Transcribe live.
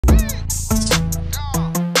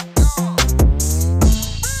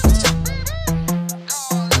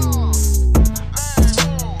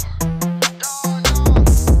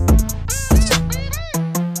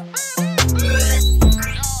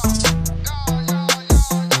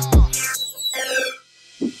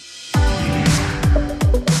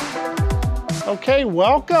Okay,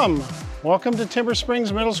 welcome. Welcome to Timber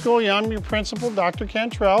Springs Middle School. I'm your principal, Dr.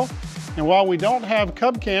 Cantrell. And while we don't have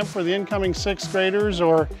Cub Camp for the incoming 6th graders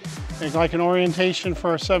or like an orientation for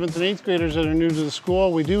our 7th and 8th graders that are new to the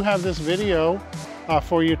school, we do have this video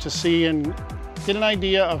for you to see and get an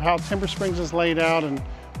idea of how Timber Springs is laid out and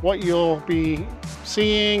what you'll be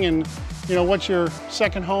seeing and what your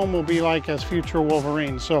second home will be like as future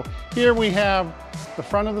Wolverines. So here we have the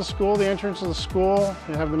front of the school, the entrance of the school.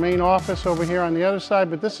 You have the main office over here on the other side,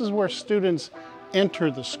 but this is where students enter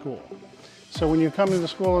the school. So when you come to the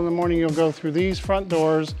school in the morning, you'll go through these front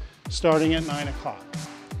doors starting at 9 o'clock.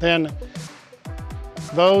 Then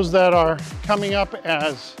those that are coming up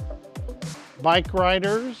as bike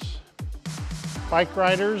riders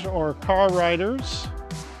or car riders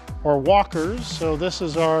or walkers. So this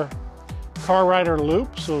is our car rider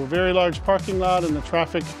loop. So a very large parking lot, and the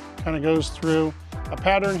traffic kind of goes through a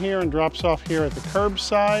pattern here and drops off here at the curb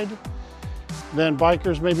side. Then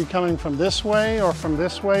bikers may be coming from this way or from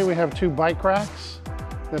this way. We have 2 bike racks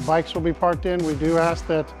that bikes will be parked in. We do ask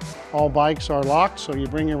that all bikes are locked, so you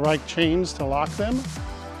bring your bike chains to lock them.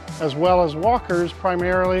 As well as walkers,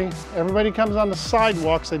 primarily, everybody comes on the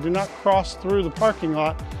sidewalks. They do not cross through the parking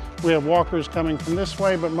lot. We have walkers coming from this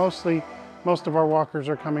way, but most of our walkers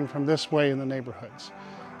are coming from this way in the neighborhoods.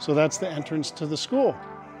 So that's the entrance to the school.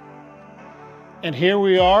 And here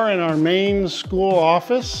we are in our main school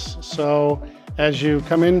office. So as you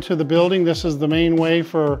come into the building, this is the main way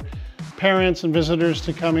for parents and visitors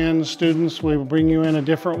to come in. Students, we will bring you in a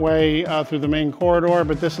different way through the main corridor,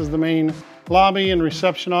 but this is the main lobby and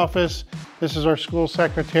reception office. This is our school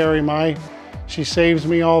secretary. She saves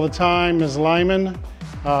me all the time, Ms. Lyman,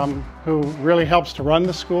 who really helps to run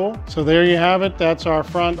the school. So there you have it. That's our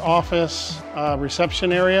front office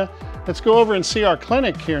reception area. Let's go over and see our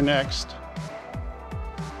clinic here next.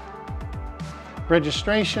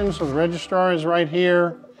 Registration, so the registrar is right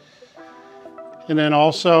here. And then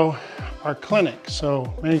also our clinic.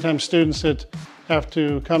 So many times students that have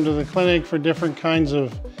to come to the clinic for different kinds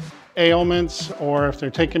of ailments, or if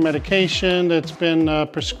they're taking medication that's been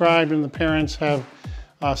prescribed and the parents have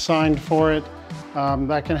signed for it,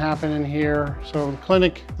 that can happen in here. So the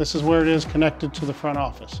clinic, this is where it is connected to the front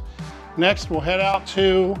office. Next, we'll head out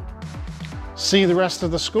to see the rest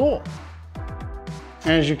of the school.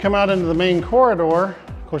 And as you come out into the main corridor,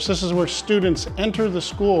 of course, this is where students enter the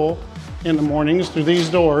school in the mornings through these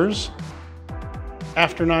doors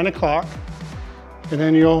after 9 o'clock. And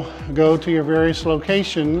then you'll go to your various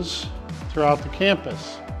locations throughout the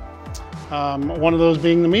campus. One of those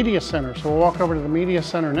being the media center. So we'll walk over to the media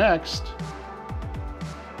center next.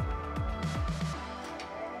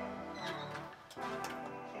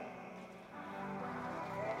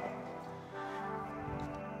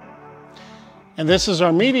 And this is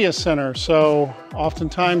our media center. So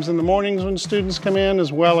oftentimes in the mornings when students come in,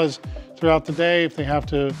 as well as throughout the day, if they have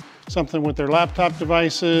something with their laptop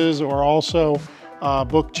devices or also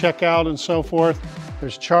book checkout and so forth.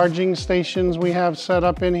 There's charging stations we have set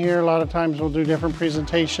up in here. A lot of times we'll do different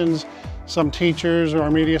presentations. Some teachers or our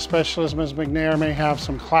media specialist, Ms. McNair, may have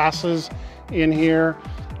some classes in here.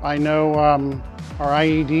 I know our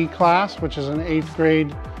IED class, which is an 8th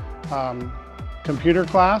grade computer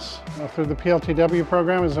class through the PLTW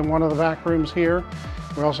program, is in one of the back rooms here.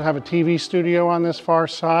 We also have a TV studio on this far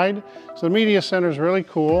side. So the media center is really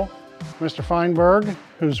cool. Mr. Feinberg,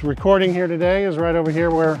 who's recording here today, is right over here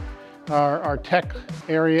where our tech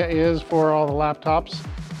area is for all the laptops.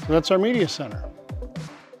 So that's our media center.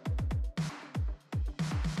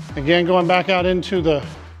 Again, going back out into the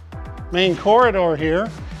main corridor here,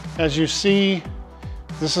 as you see,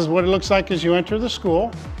 this is what it looks like as you enter the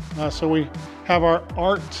school. So we have our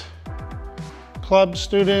art club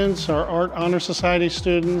students, our art honor society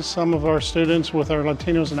students, some of our students with our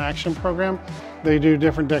Latinos in Action program. They do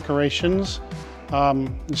different decorations.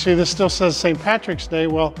 You see this still says St. Patrick's Day.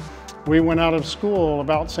 Well, we went out of school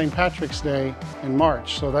about St. Patrick's Day in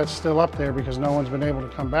March, so that's still up there because no one's been able to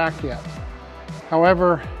come back yet.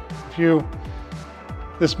 However,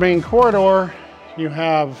 this main corridor, you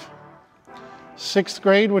have 6th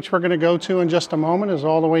grade, which we're going to go to in just a moment, is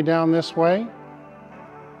all the way down this way.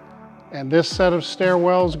 And this set of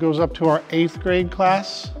stairwells goes up to our 8th grade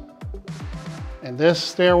class. And this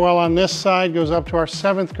stairwell on this side goes up to our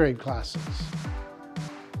 7th grade classes.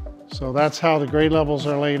 So that's how the grade levels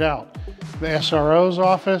are laid out. The SRO's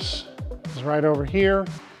office is right over here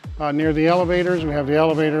near the elevators. We have the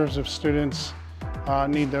elevators if students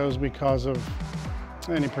need those because of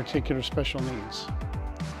any particular special needs.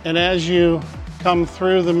 And as you come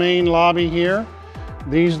through the main lobby here,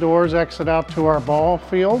 these doors exit out to our ball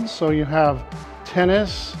fields. So you have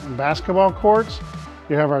tennis and basketball courts.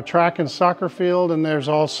 You have our track and soccer field, and there's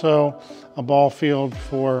also a ball field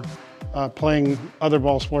for playing other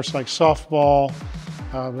ball sports like softball.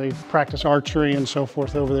 They practice archery and so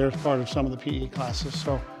forth over there as part of some of the PE classes.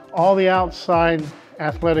 So all the outside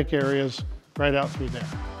athletic areas right out through there.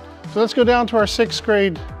 So let's go down to our 6th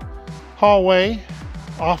grade hallway,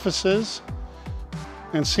 offices,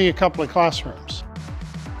 and see a couple of classrooms.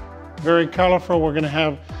 Very colorful. We're going to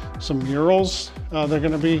have some murals. They're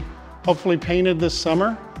going to be hopefully painted this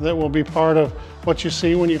summer. That will be part of what you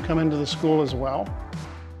see when you come into the school as well.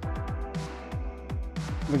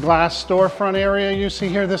 The glass storefront area you see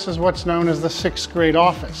here, this is what's known as the 6th grade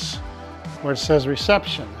office, where it says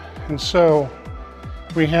reception. And so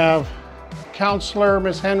we have counselor,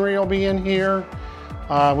 Ms. Henry will be in here.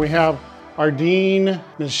 We have our dean,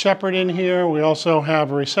 Ms. Shepard, in here. We also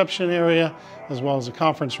have a reception area as well as a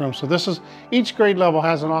conference room. So this is, each grade level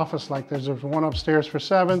has an office like this. There's one upstairs for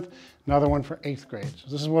 7th, another one for 8th grade. So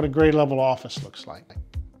this is what a grade level office looks like.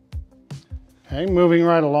 Okay, moving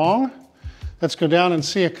right along. Let's go down and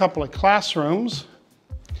see a couple of classrooms.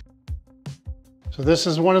 So this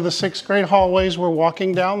is one of the 6th grade hallways we're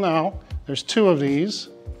walking down now. There's 2 of these.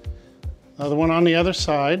 Another one on the other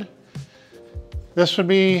side. This would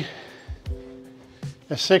be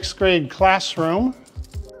a 6th grade classroom.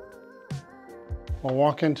 We'll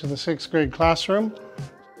walk into the 6th grade classroom.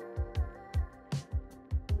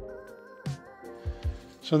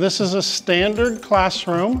 So this is a standard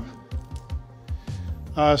classroom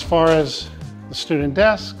as far as the student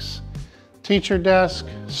desks, teacher desk,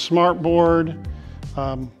 smart board,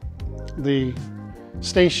 the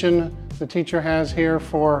station the teacher has here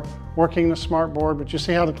for working the smart board, but you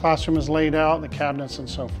see how the classroom is laid out, the cabinets and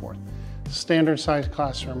so forth. Standard size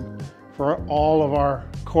classroom for all of our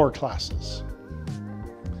core classes.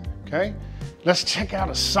 Okay, let's check out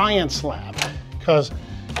a science lab, because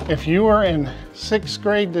if you are in 6th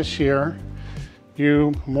grade this year,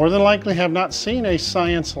 you more than likely have not seen a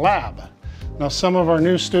science lab. Now, some of our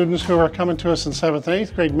new students who are coming to us in 7th and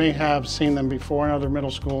 8th grade may have seen them before in other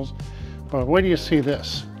middle schools, but wait till you see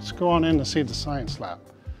this. Let's go on in to see the science lab.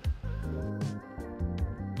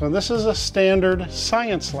 So this is a standard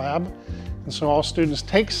science lab, and so all students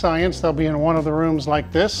take science. They'll be in one of the rooms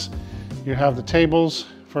like this. You have the tables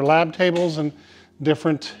for lab tables and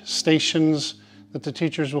different stations that the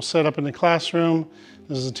teachers will set up in the classroom.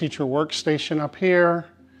 This is a teacher workstation up here,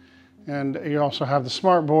 and you also have the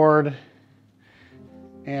smart board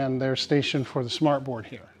and their station for the smart board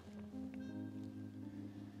here.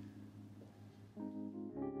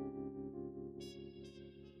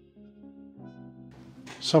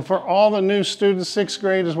 So for all the new students, 6th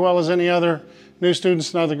grade, as well as any other new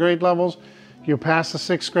students in other grade levels, you pass the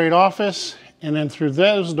 6th grade office, and then through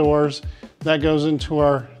those doors, that goes into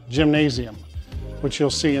our gymnasium, which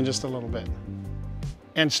you'll see in just a little bit.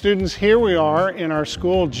 And students, here we are in our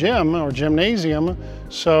school gym or gymnasium.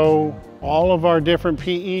 So all of our different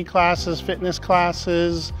PE classes, fitness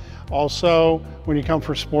classes, also when you come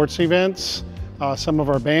for sports events, some of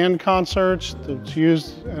our band concerts, it's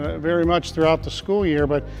used very much throughout the school year,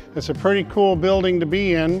 but it's a pretty cool building to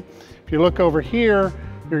be in. If you look over here,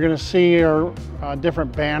 you're going to see our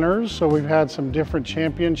different banners. So we've had some different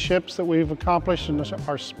championships that we've accomplished in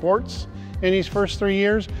our sports in these first 3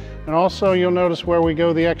 years. And also you'll notice where we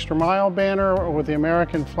go the extra mile banner with the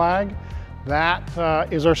American flag. That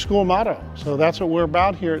is our school motto. So that's what we're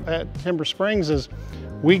about here at Timber Springs, is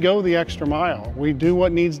we go the extra mile. We do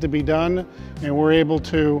what needs to be done, and we're able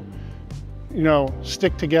to,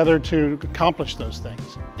 stick together to accomplish those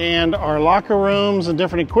things. And our locker rooms and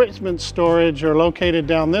different equipment storage are located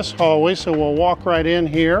down this hallway, so we'll walk right in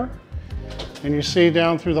here. And you see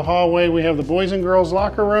down through the hallway, we have the boys and girls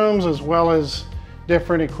locker rooms, as well as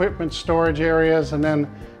different equipment storage areas. And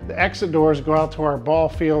then the exit doors go out to our ball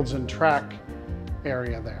fields and track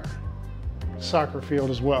area there. Soccer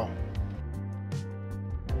field as well.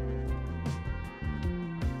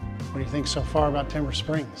 What do you think so far about Timber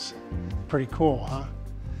Springs? Pretty cool, huh?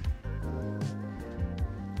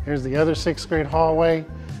 Here's the other 6th grade hallway.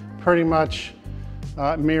 Pretty much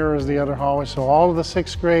mirrors the other hallway. So all of the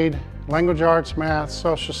 6th grade language arts, math,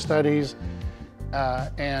 social studies,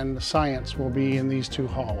 and science will be in these 2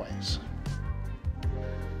 hallways.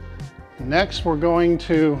 Next, we're going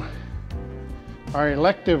to our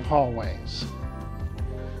elective hallways.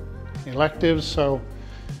 Electives, so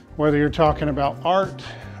whether you're talking about art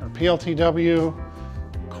or PLTW,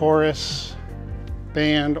 chorus,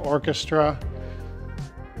 band, orchestra,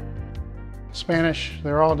 Spanish,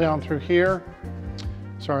 they're all down through here.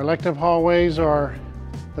 So our elective hallways are,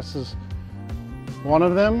 this is one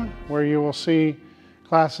of them, where you will see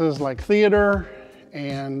classes like theater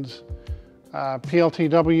and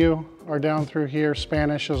PLTW are down through here.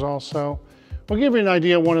 Spanish is also. We'll give you an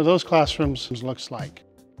idea of one of those classrooms looks like.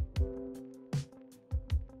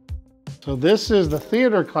 So this is the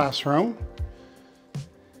theater classroom.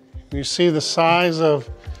 You see the size of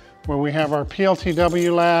where we have our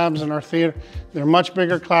PLTW labs and our theater. They're much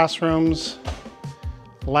bigger classrooms,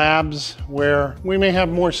 labs where we may have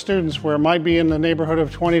more students, where it might be in the neighborhood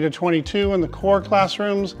of 20 to 22 in the core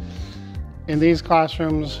classrooms. In these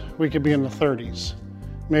classrooms, we could be in the 30s,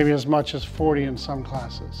 maybe as much as 40 in some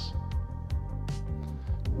classes.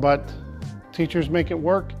 But teachers make it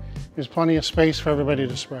work. There's plenty of space for everybody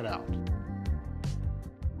to spread out.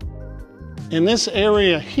 In this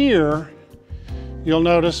area here, you'll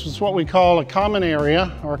notice it's what we call a common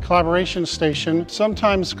area or a collaboration station.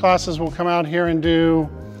 Sometimes classes will come out here and do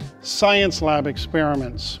science lab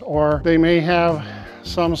experiments, or they may have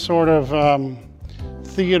some sort of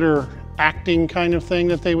theater acting kind of thing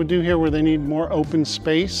that they would do here where they need more open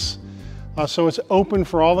space. So it's open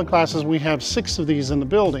for all the classes. We have 6 of these in the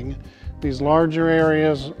building, these larger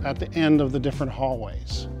areas at the end of the different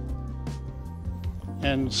hallways.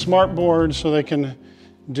 And smart boards so they can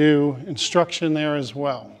do instruction there as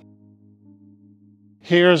well.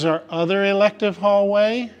 Here's our other elective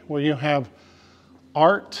hallway where you have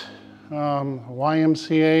art,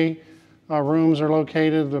 YMCA rooms are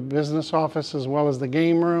located, the business office as well as the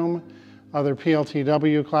game room. Other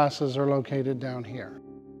PLTW classes are located down here.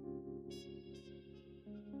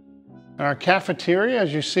 Our cafeteria,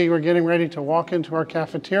 as you see, we're getting ready to walk into our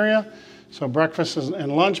cafeteria. So breakfast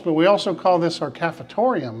and lunch, but we also call this our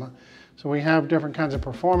cafetorium. So we have different kinds of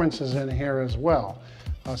performances in here as well.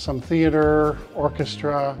 Some theater,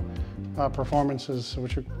 orchestra performances,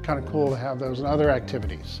 which are kind of cool to have those, and other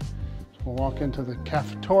activities. So we'll walk into the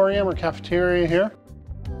cafetorium or cafeteria here.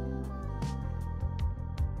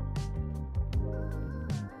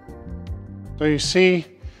 So you see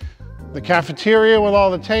the cafeteria with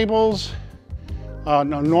all the tables.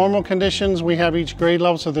 Normal conditions, we have each grade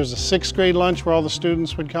level, so there's a 6th grade lunch where all the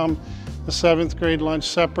students would come, the 7th grade lunch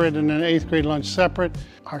separate, and then 8th grade lunch separate.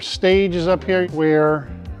 Our stage is up here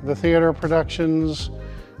where the theater productions,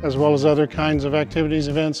 as well as other kinds of activities,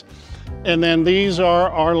 events. And then these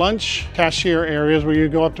are our lunch cashier areas where you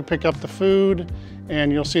go up to pick up the food,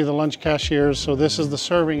 and you'll see the lunch cashiers. So this is the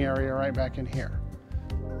serving area right back in here.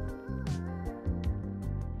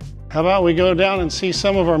 How about we go down and see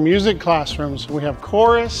some of our music classrooms. We have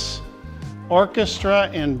chorus, orchestra,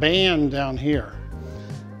 and band down here.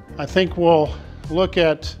 I think we'll look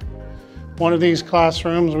at one of these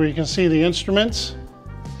classrooms where you can see the instruments.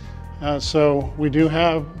 So we do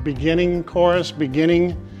have beginning chorus,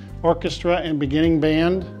 beginning orchestra, and beginning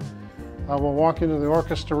band. We'll walk into the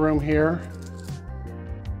orchestra room here.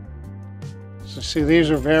 So see, these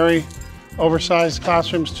are very oversized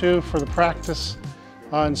classrooms too for the practice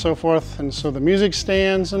and so forth. And so the music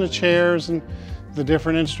stands and the chairs and the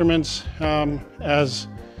different instruments, as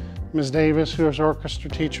Ms. Davis, who is our orchestra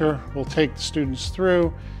teacher, will take the students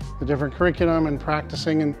through the different curriculum and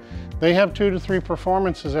practicing. And they have 2 to 3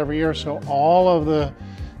 performances every year. So all of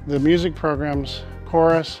the music programs,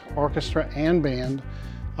 chorus, orchestra, and band,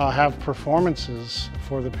 have performances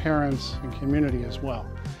for the parents and community as well.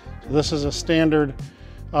 So this is a standard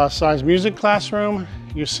size music classroom.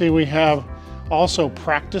 You see we have also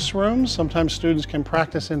practice rooms. Sometimes students can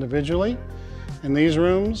practice individually in these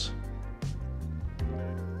rooms.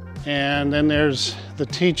 And then there's the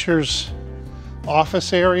teacher's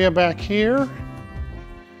office area back here,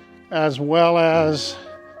 as well as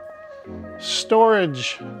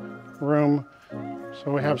storage room.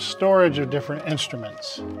 So we have storage of different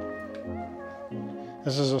instruments.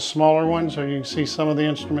 This is a smaller one, so you can see some of the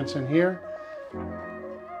instruments in here.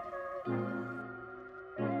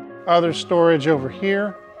 Other storage over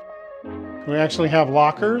here. We actually have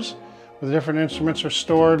lockers where the different instruments are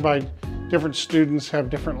stored by different students, have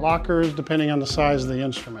different lockers depending on the size of the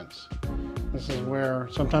instruments. This is where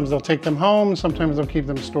sometimes they'll take them home, sometimes they'll keep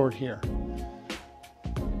them stored here.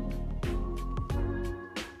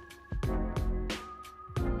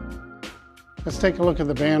 Let's take a look at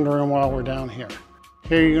the band room while we're down here.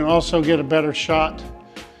 Here you can also get a better shot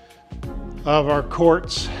of our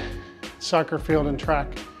courts, soccer field, and track.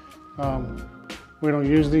 We don't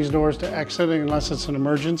use these doors to exit unless it's an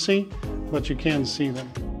emergency, but you can see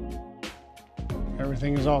them.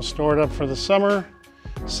 Everything is all stored up for the summer.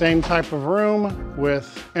 Same type of room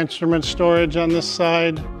with instrument storage on this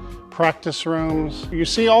side, practice rooms. You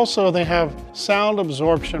see also they have sound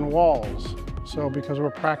absorption walls. So because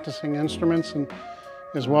we're practicing instruments and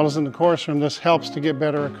as well as in the chorus room, this helps to get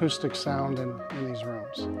better acoustic sound in these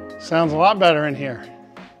rooms. Sounds a lot better in here.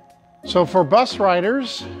 So for bus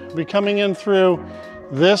riders, we'll be coming in through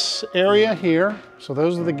this area here. So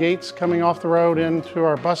those are the gates coming off the road into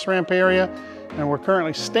our bus ramp area. And we're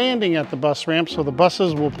currently standing at the bus ramp, so the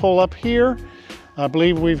buses will pull up here. I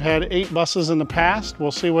believe we've had 8 buses in the past.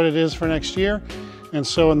 We'll see what it is for next year. And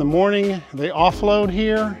so in the morning, they offload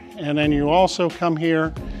here, and then you also come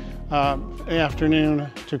here afternoon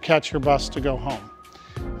to catch your bus to go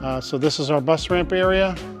home. So this is our bus ramp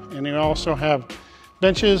area, and you also have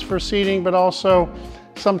benches for seating, but also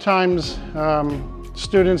sometimes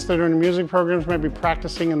students that are in music programs might be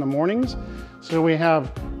practicing in the mornings. So we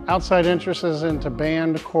have outside entrances into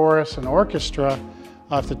band, chorus, and orchestra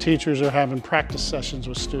if the teachers are having practice sessions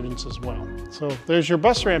with students as well. So there's your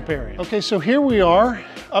bus ramp area. Okay, so here we are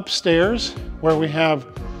upstairs where we have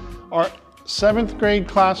our 7th grade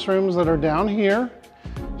classrooms that are down here.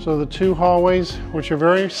 So the 2 hallways, which are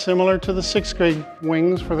very similar to the 6th grade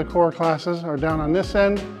wings for the core classes, are down on this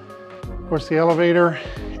end. Of course, the elevator,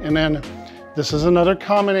 and then this is another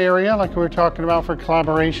common area like we were talking about for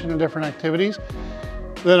collaboration and different activities.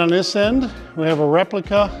 Then on this end, we have a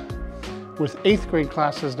replica with 8th grade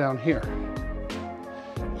classes down here.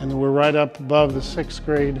 And we're right up above the 6th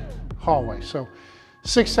grade hallway. So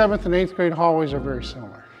 6th, 7th, and 8th grade hallways are very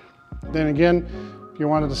similar. Then again, if you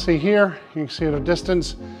wanted to see here, you can see at a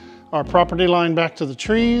distance our property line back to the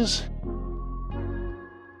trees.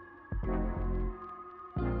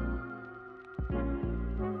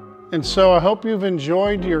 And so I hope you've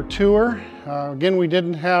enjoyed your tour. Again, we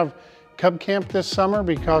didn't have Cub Camp this summer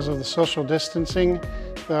because of the social distancing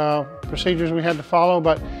procedures we had to follow,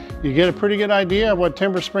 but you get a pretty good idea of what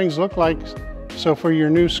Timber Springs look like. So for your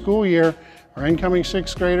new school year, our incoming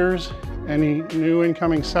 6th graders, any new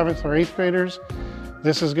incoming 7th or 8th graders,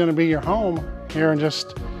 this is going to be your home here in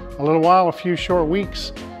just a little while, a few short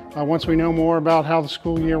weeks. Once we know more about how the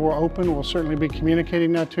school year will open, we'll certainly be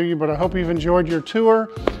communicating that to you, but I hope you've enjoyed your tour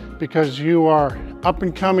because you are up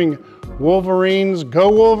and coming Wolverines. Go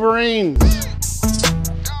Wolverines!